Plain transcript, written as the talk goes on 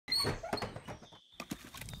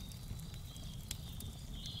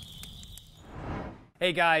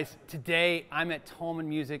Hey guys, today I'm at Tolman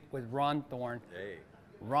Music with Ron Thorne. Hey.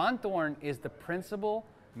 Ron Thorne is the principal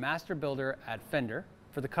master builder at Fender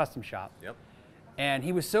for the custom shop. Yep. And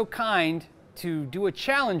he was so kind to do a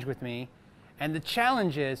challenge with me. And the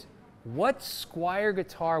challenge is, what Squier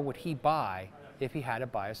guitar would he buy if he had to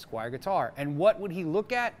buy a Squier guitar? And what would he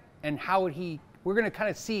look at and how would he, we're gonna kind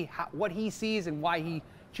of see what he sees and why he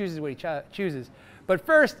chooses what he chooses. But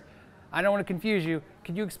first, I don't want to confuse you.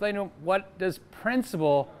 Could you explain to him what does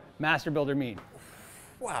principal master builder mean?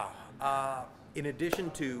 Wow. In addition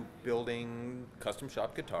to building custom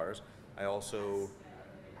shop guitars, I also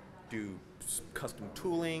do custom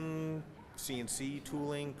tooling, CNC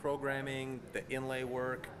tooling, programming, the inlay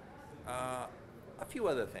work, a few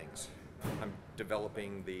other things. I'm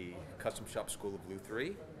developing the Custom Shop School of Blue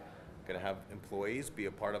 3. Going to have employees be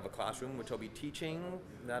a part of a classroom, which I'll be teaching.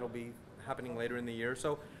 That'll be happening later in the year.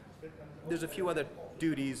 So there's a few other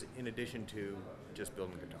duties in addition to just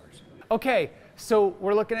building guitars. Okay, so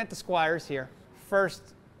we're looking at the Squiers here.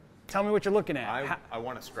 First, tell me what you're looking at. I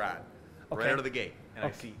want a Strat right out of the gate, and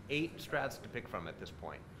I see 8 Strats to pick from at this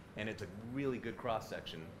point, and it's a really good cross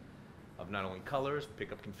section of not only colors,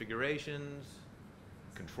 pickup configurations,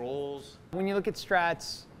 controls. When you look at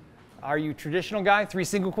Strats, are you traditional guy, 3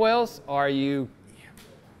 single coils? Or are you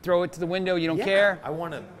throw it to the window, you don't care? I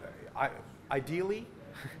want to, ideally,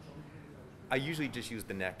 I usually just use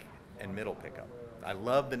the neck and middle pickup. I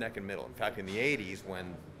love the neck and middle. In fact, in the 80s,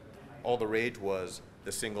 when all the rage was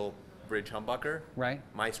the single bridge humbucker, right?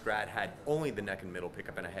 My Strat had only the neck and middle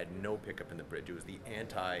pickup, and I had no pickup in the bridge. It was the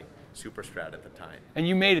anti-Super Strat at the time. And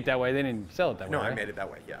you made it that way. They didn't sell it that way. No, right? I made it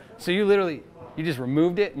that way, yeah. So you literally, you just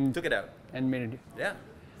removed it and Took it out. and made it. Yeah.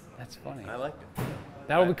 That's funny. I liked it.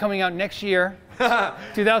 That will be coming out next year,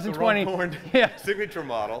 2020. The Ron Thorne yeah. signature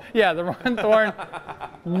model. Yeah, the Ron Thorne.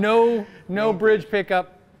 No bridge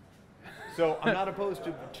pickup. So I'm not opposed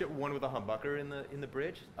to one with a humbucker in the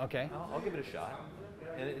bridge. Okay. I'll give it a shot,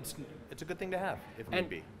 and it's a good thing to have if need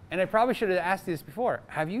be. And I probably should have asked you this before.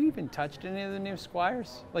 Have you even touched any of the new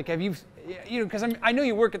Squiers? Like, have you know, because I know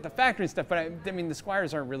you work at the factory and stuff, but I mean, the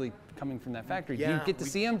Squiers aren't really coming from that factory. Yeah, do you get to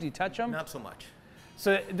see them? Do you touch them? Not so much.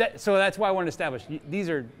 So that's why I wanted to establish. These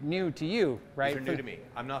are new to you, right? These are new to me.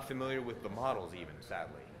 I'm not familiar with the models even,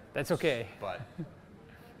 sadly. That's okay. But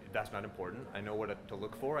that's not important. I know what to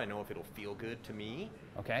look for. I know if it'll feel good to me.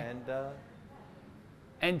 Okay.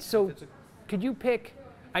 And so, could you pick?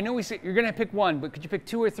 I know we said you're going to pick one, but could you pick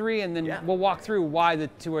 2 or 3, and then we'll walk through why the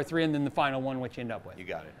 2 or 3, and then the final one, what you end up with. You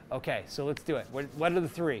got it. Okay, so let's do it. What are the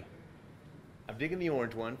 3? I'm digging the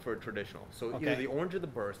orange one for a traditional. So either the orange or the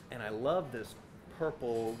burst, and I love this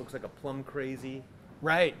purple. Looks like a plum crazy.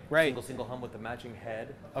 Right. Single hum with the matching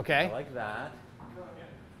head. Okay. I like that.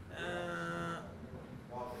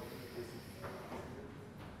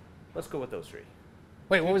 Let's go with those 3.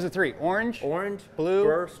 Wait, what was the 3? Orange? Orange, blue,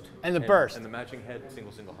 burst, and the burst. And the matching head,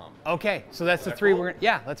 single hum. Okay, so that's the 3 we're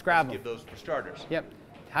gonna, let's grab them. Give those for starters. Yep.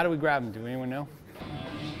 How do we grab them? Do anyone know?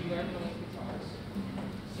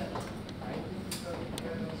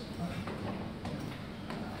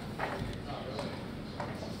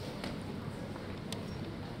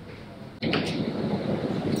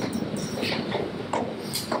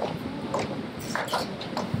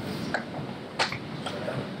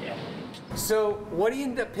 So what he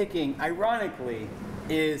ended up picking, ironically,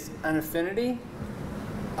 is an Affinity,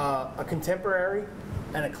 a contemporary,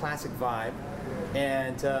 and a classic vibe.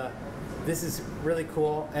 And this is really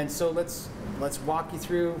cool. And so let's walk you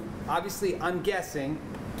through. Obviously, I'm guessing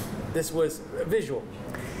this was visual,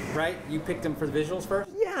 right? You picked them for the visuals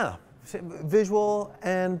first? Yeah, visual,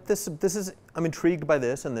 and this is, I'm intrigued by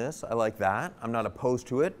this and this. I like that. I'm not opposed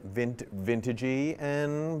to it. Vintagey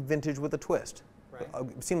and vintage with a twist.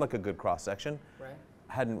 Right. It seemed like a good cross section. Right.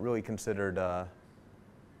 Hadn't really considered that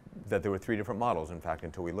there were 3 different models, in fact,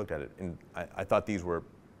 until we looked at it. And I thought these were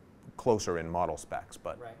closer in model specs,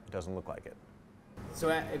 but it doesn't look like it. So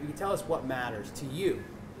if you can tell us what matters to you,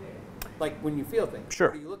 like when you feel things, sure.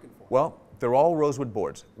 What are you looking for? Well, they're all rosewood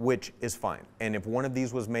boards, which is fine. And if one of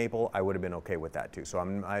these was maple, I would have been okay with that too. So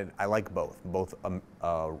I like both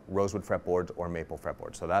rosewood fretboards or maple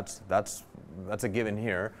fretboards. So that's a given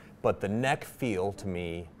here. But the neck feel to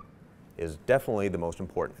me is definitely the most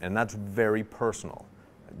important, and that's very personal.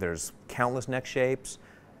 There's countless neck shapes.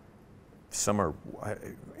 Some are,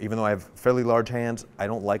 even though I have fairly large hands, I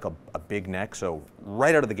don't like a big neck. So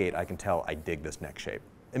right out of the gate, I can tell I dig this neck shape.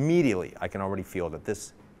 Immediately, I can already feel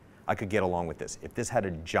that I could get along with this. If this had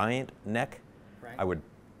a giant neck, it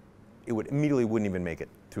would immediately wouldn't even make it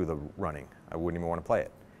through the running. I wouldn't even want to play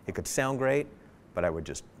it. It could sound great, but I would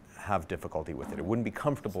just have difficulty with it. It wouldn't be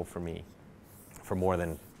comfortable for me for more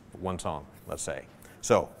than one song, let's say.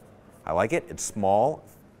 So I like it. It's small.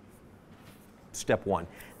 Step one.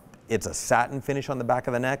 It's a satin finish on the back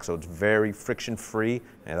of the neck, so it's very friction free.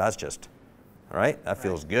 And that's just, all right, that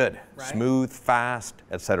feels good. Right. Smooth, fast,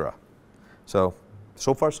 etc. So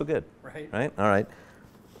far so good. Right. Right? All right.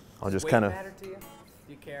 I'll just kind of. Does weight matter to you?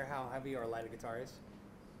 Do you care how heavy or light a guitar is?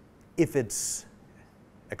 If it's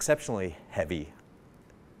exceptionally heavy,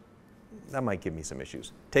 that might give me some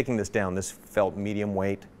issues. Taking this down, this felt medium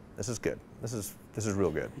weight. This is good. This is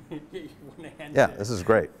real good. Yeah, this is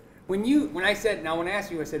great. When I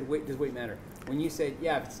asked you, I said, does weight matter? When you said,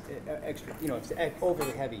 yeah, if it's extra, you know, if it's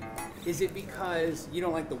overly heavy, is it because you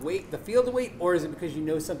don't like the weight, the feel of the weight, or is it because you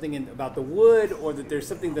know something about the wood, or that there's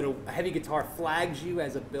something that a heavy guitar flags you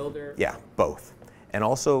as a builder? Yeah, both. And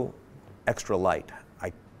also extra light.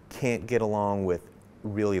 I can't get along with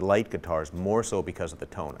really light guitars, more so because of the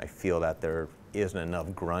tone. I feel that there isn't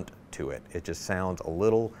enough grunt to it. It just sounds a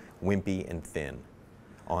little wimpy and thin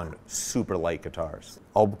on super light guitars.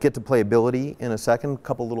 I'll get to playability in a second. A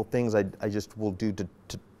couple little things I just will do to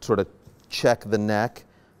sort of check the neck.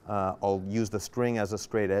 I'll use the string as a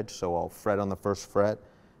straight edge, so I'll fret on the first fret,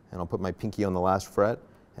 and I'll put my pinky on the last fret,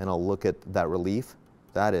 and I'll look at that relief.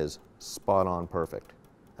 That is spot on perfect.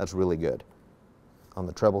 That's really good. On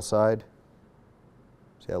the treble side,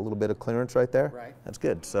 see a little bit of clearance right there? Right. That's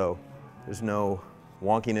good. So there's no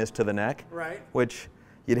wonkiness to the neck, Right. which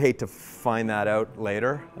you'd hate to find that out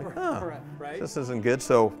later. Like, Right. this isn't good.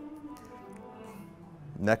 So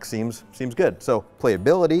neck seems good. So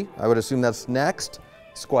playability, I would assume that's next.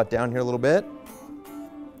 Squat down here a little bit.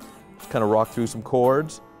 Just kind of rock through some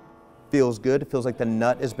chords. Feels good. It feels like the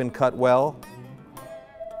nut has been cut well.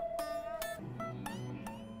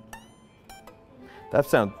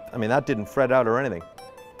 That didn't fret out or anything.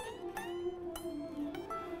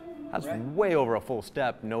 That's way over a full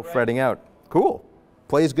step, no fretting out. Cool.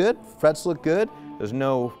 Plays good, frets look good. There's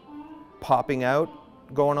no popping out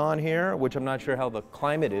going on here, which I'm not sure how the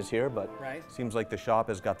climate is here, but seems like the shop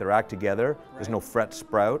has got their act together. There's no fret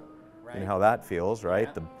sprout. You know how that feels, right?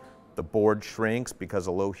 Yeah. The board shrinks because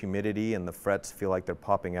of low humidity and the frets feel like they're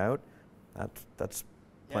popping out. That's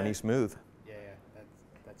plenty smooth. Yeah,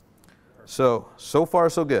 that's perfect. So far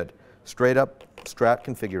so good. Straight up Strat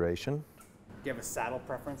configuration. Do you have a saddle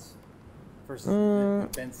preference versus the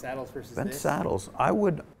bent saddles versus Bent this? saddles. I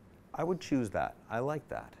would choose that. I like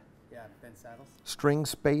that. Yeah, bent saddles. String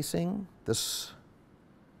spacing. This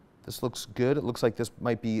looks good. It looks like this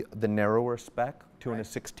might be the narrower spec, 2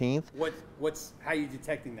 1/16. How are you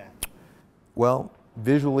detecting that? Well,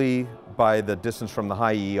 visually by the distance from the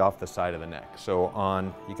high E off the side of the neck. So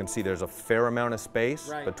you can see there's a fair amount of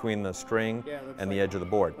space between the string and the edge of the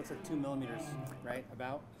board. Looks like 2 millimeters, right?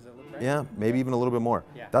 About? Does it look right? Yeah, maybe even a little bit more.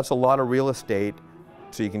 Yeah. That's a lot of real estate,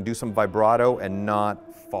 so you can do some vibrato and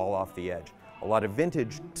not fall off the edge. A lot of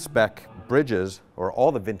vintage spec bridges, or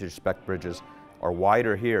all the vintage spec bridges, are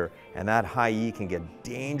wider here, and that high E can get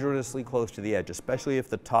dangerously close to the edge, especially if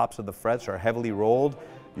the tops of the frets are heavily rolled.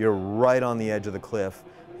 You're right on the edge of the cliff,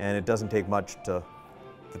 and it doesn't take much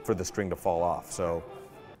for the string to fall off. So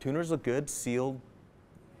tuners look good, sealed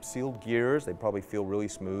gears. They probably feel really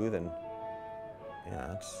smooth, and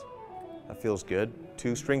yeah, that feels good.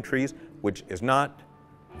 2 string trees, which is not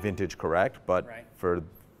vintage correct, but for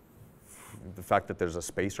the fact that there's a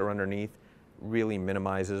spacer underneath really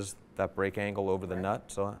minimizes that break angle over the nut.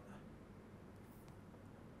 So I'll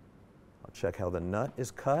check how the nut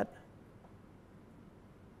is cut.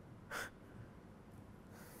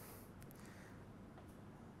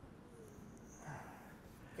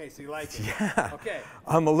 Okay, so you like it. Yeah. Okay.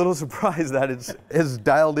 I'm a little surprised that it's as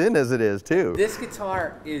dialed in as it is, too. This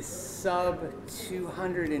guitar is sub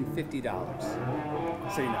 $250.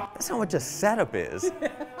 So you know. That's how much a setup is.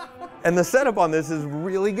 And the setup on this is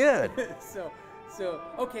really good. So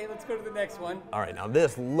okay, let's go to the next one. All right, now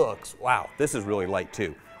this looks, wow, this is really light,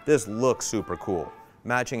 too. This looks super cool.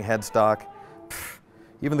 Matching headstock,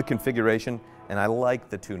 even the configuration, and I like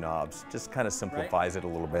the 2 knobs. Just kind of simplifies it a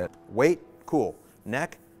little bit. Weight, cool.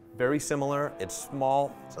 Neck, very similar. It's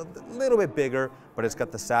small, it's a little bit bigger, but it's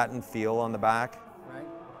got the satin feel on the back. Right.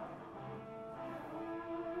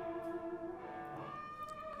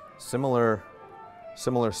 Similar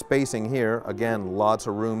spacing here. Again, lots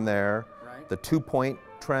of room there. Right. The 2-point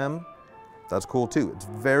trem, that's cool too. It's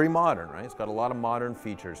very modern, right? It's got a lot of modern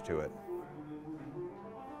features to it.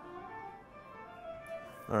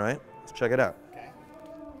 All right, let's check it out. Okay.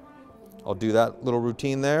 I'll do that little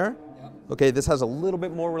routine there. Okay, this has a little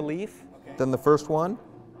bit more relief than the first one.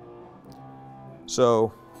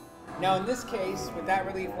 So now in this case, with that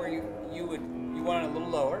relief where you want it a little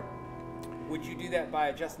lower, would you do that by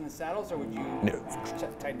adjusting the saddles, or would you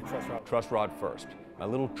tighten the truss rod? Truss rod first. my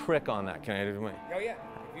little trick on that. Can I do my? Oh yeah,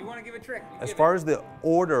 if you want to give a trick. As far as the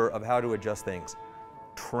order of how to adjust things,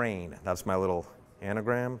 train, that's my little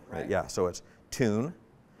anagram. Right. Yeah, so it's tune,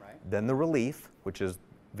 right. then the relief, which is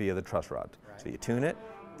via the truss rod. Right. So you tune it,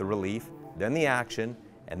 the relief, then the action,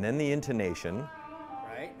 and then the intonation,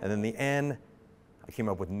 Right. and then the N, I came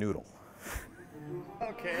up with noodle.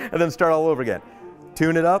 Okay. And then start all over again.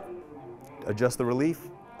 Tune it up, adjust the relief,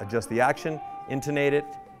 adjust the action, intonate it,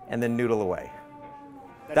 and then noodle away.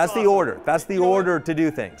 That's awesome. the order. That's the order to do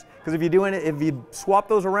things. Because if you swap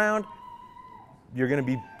those around, you're going to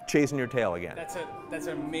be chasing your tail again. That's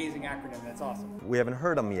an amazing acronym. That's awesome. We haven't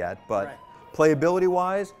heard them yet, but Right.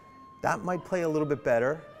 playability-wise, that might play a little bit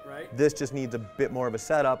better. Right. This just needs a bit more of a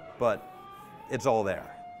setup, but it's all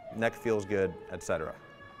there. Neck feels good, etc.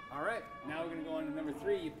 All right. Now we're gonna go on to number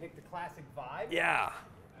 3. You picked the classic vibe. Yeah.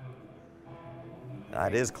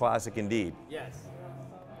 That is classic indeed. Yes.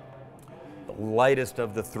 The lightest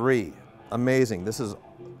of the 3. Amazing. This is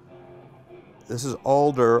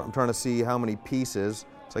alder. I'm trying to see how many pieces.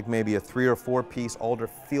 It's like maybe a 3 or 4 piece alder.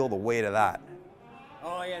 Feel the weight of that.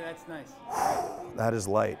 Oh yeah, that's nice. That is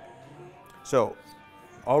light. So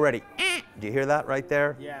already, do you hear that right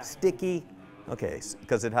there? Yeah. Sticky. Okay,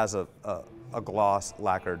 because it has a gloss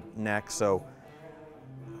lacquered neck, so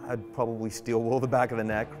I'd probably steel wool the back of the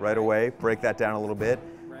neck right away, break that down a little bit.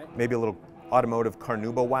 Right. Maybe a little automotive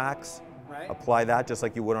carnauba wax. Right. Apply that just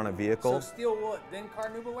like you would on a vehicle. So steel wool, then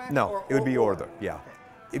carnauba wax? No, or, it would be or. ortho, yeah.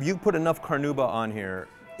 If you put enough carnauba on here,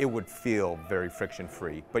 it would feel very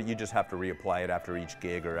friction-free, but you just have to reapply it after each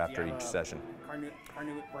gig or after each session.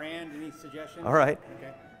 Carnauba brand, any suggestions? All right.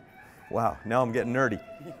 Okay. Wow, now I'm getting nerdy.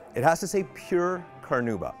 It has to say pure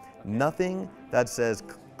carnauba. Nothing that says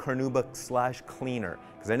carnauba/cleaner,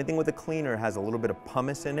 because anything with a cleaner has a little bit of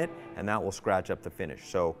pumice in it, and that will scratch up the finish.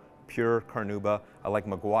 So pure carnauba. I like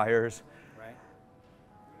Maguire's. Right.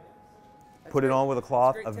 Put it on with a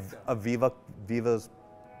cloth, That's a great tip, Viva's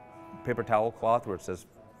paper towel cloth, where it says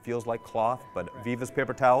feels like cloth, but Viva's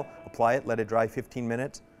paper towel. Apply it, let it dry 15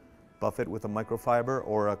 minutes, buff it with a microfiber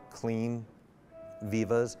or a clean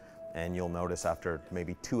Viva's, and you'll notice after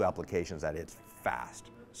maybe 2 applications that it's fast.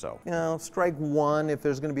 So, you know, strike 1 if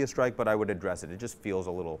there's going to be a strike, but I would address it. It just feels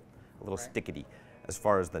a little stickety. As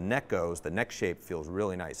far as the neck goes, the neck shape feels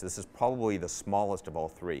really nice. This is probably the smallest of all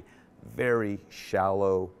 3. Very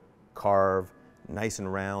shallow carve, nice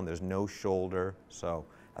and round. There's no shoulder. So,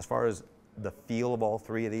 as far as the feel of all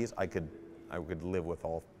 3 of these, I could live with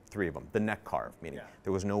all 3 of them. The neck carve, meaning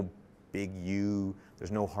there was no big U,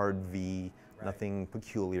 there's no hard V, nothing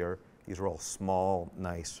peculiar. These are all small,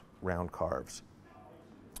 nice, round carves.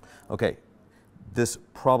 Okay, this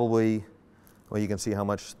probably, well, you can see how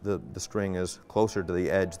much the string is closer to the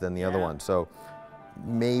edge than the other one. So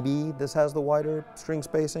maybe this has the wider string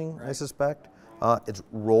spacing, I suspect. It's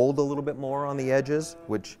rolled a little bit more on the edges,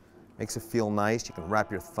 which makes it feel nice. You can wrap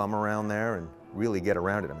your thumb around there and really get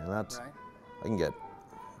around it. I mean, that's, I can get,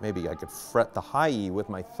 maybe I could fret the high E with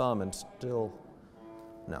my thumb and still,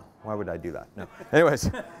 no, why would I do that? No. Anyways,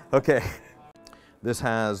 okay. This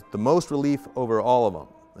has the most relief over all of them.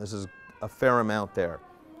 This is a fair amount there.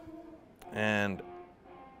 And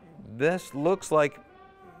this looks like,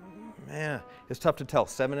 man, it's tough to tell.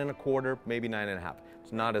 7 1/4, maybe 9 1/2.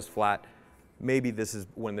 It's not as flat. Maybe this is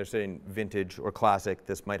when they're saying vintage or classic,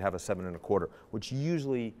 this might have a 7 1/4, which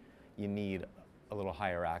usually you need a little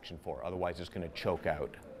higher action for. Otherwise, it's going to choke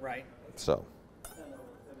out. Right. So,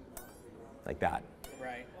 like that.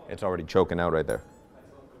 Right. It's already choking out right there.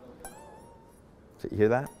 So you hear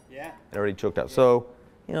that? Yeah. It already choked out. So,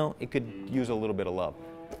 you know, it could use a little bit of love.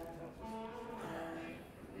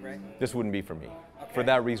 Right. This wouldn't be for me, for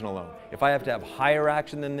that reason alone. If I have to have higher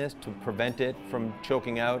action than this to prevent it from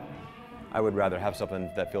choking out, I would rather have something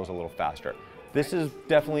that feels a little faster. This is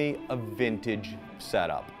definitely a vintage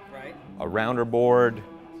setup. Right. A rounder board,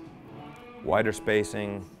 wider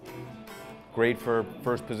spacing, great for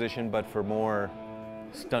first position, but for more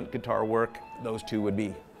stunt guitar work, those 2 would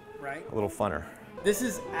be a little funner. This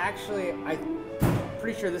is actually, I'm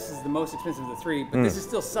pretty sure this is the most expensive of the 3, but this is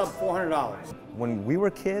still sub $400. When we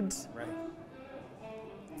were kids,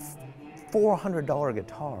 $400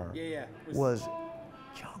 guitar was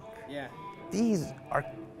junk. Yeah. These are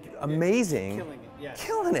amazing. Killing it. Yeah.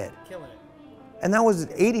 Killing it. Killing it. And that was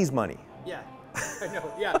 80s money. Yeah. I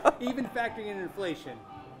know. Yeah. Even factoring in inflation.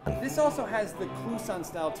 This also has the Kluson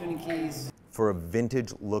style tuning keys. For a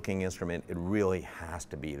vintage looking instrument, it really has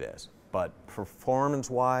to be this. But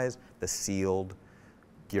performance-wise, the sealed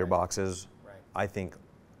gearboxes, I think,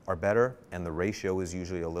 are better, and the ratio is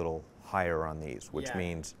usually a little higher on these, which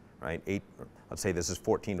means, right, let's say this is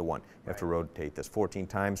 14 to 1. You have to rotate this 14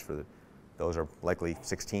 times for the Those are likely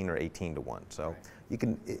 16 or 18 to 1. So you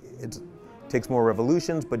can, it takes more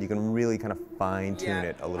revolutions, but you can really kind of fine tune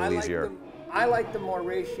it a little easier. I like the more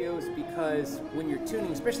ratios because when you're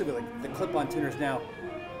tuning, especially with like the clip-on tuners now,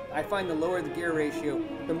 I find the lower the gear ratio,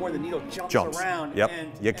 the more the needle jumps around. Yep.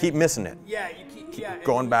 And, you keep missing it. Yeah, you keep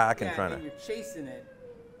going back and trying to. You're chasing it,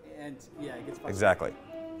 and yeah, it gets frustrating. Exactly.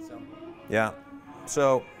 So. Yeah.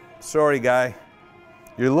 So, sorry, guy.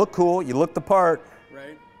 You look cool. You look the part.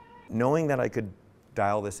 Right. Knowing that I could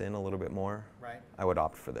dial this in a little bit more, right, I would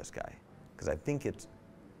opt for this guy because I think it's.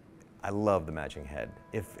 I love the matching head.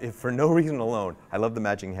 If for no reason alone, I love the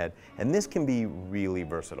matching head, and this can be really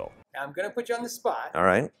versatile. Now I'm gonna put you on the spot. All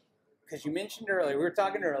right. Because you mentioned earlier, we were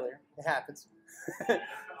talking earlier, it happens,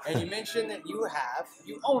 and you mentioned that you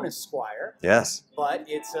own a Squier. Yes. But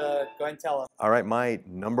it's go ahead and tell them. All right, my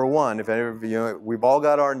number one. If any of you, we've all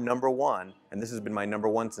got our number one, and this has been my number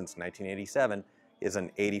one since 1987. Is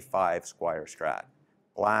an '85 Squier Strat,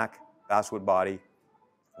 black basswood body,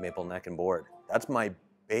 maple neck and board. That's my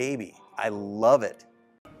baby. I love it.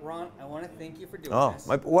 Ron, I want to thank you for doing this.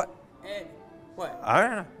 Oh, what? And what? I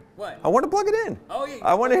don't know. What? I want to plug it in. Oh, yeah.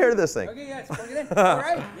 I want to hear this thing. Okay, yeah, let's plug it in. All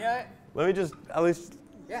right. Yeah. Let me just at least.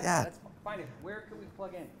 Yeah. Yeah. Let's find it. Where can we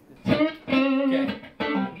plug in? Okay.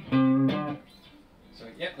 So,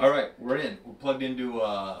 yep. All right, we're in. We're plugged into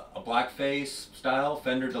a blackface style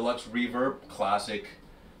Fender Deluxe Reverb, classic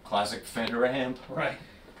Fender amp. Right.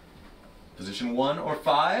 Position 1 or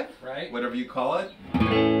 5, right? Whatever you call it.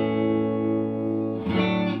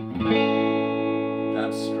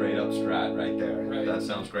 That's straight up Strat right there. Right. That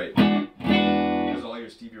sounds great. There's all your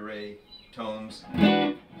Stevie Ray tones.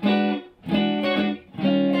 That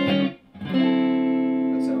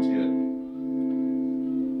sounds good.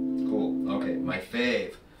 Cool. Okay, my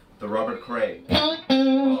fave, the Robert Cray.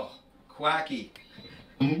 Oh, quacky.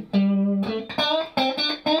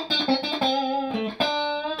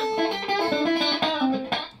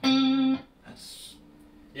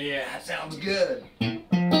 That sounds good.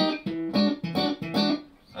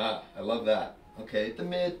 I love that. Okay, the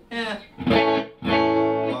mid,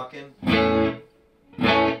 rocking.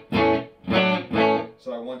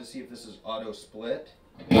 So I wanted to see if this is auto split.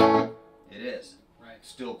 It is. Right.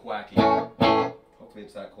 Still quacky. Hopefully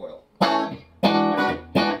it's that coil.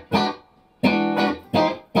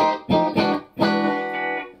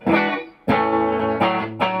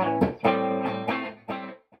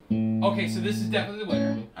 Okay, so this is definitely the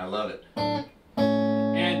winner. I love it.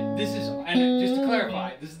 And this is, and just to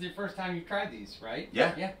clarify, this is the first time you've tried these, right?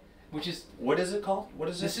 Yeah. Yeah. Which is. What is it called? What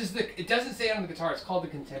is this? This is the. It doesn't say it on the guitar. It's called the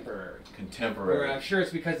Contemporary. Contemporary. I'm sure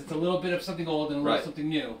it's because it's a little bit of something old and a little something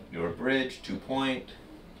new. Newer bridge, 2-point.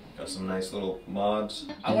 Got some nice little mods.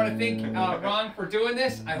 I want to thank Ron for doing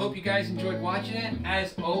this. I hope you guys enjoyed watching it.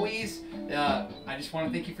 As always, I just want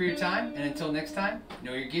to thank you for your time. And until next time,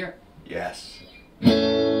 know your gear. Yes.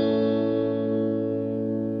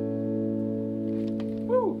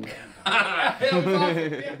 Woo! That was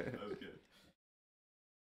awesome. Yeah.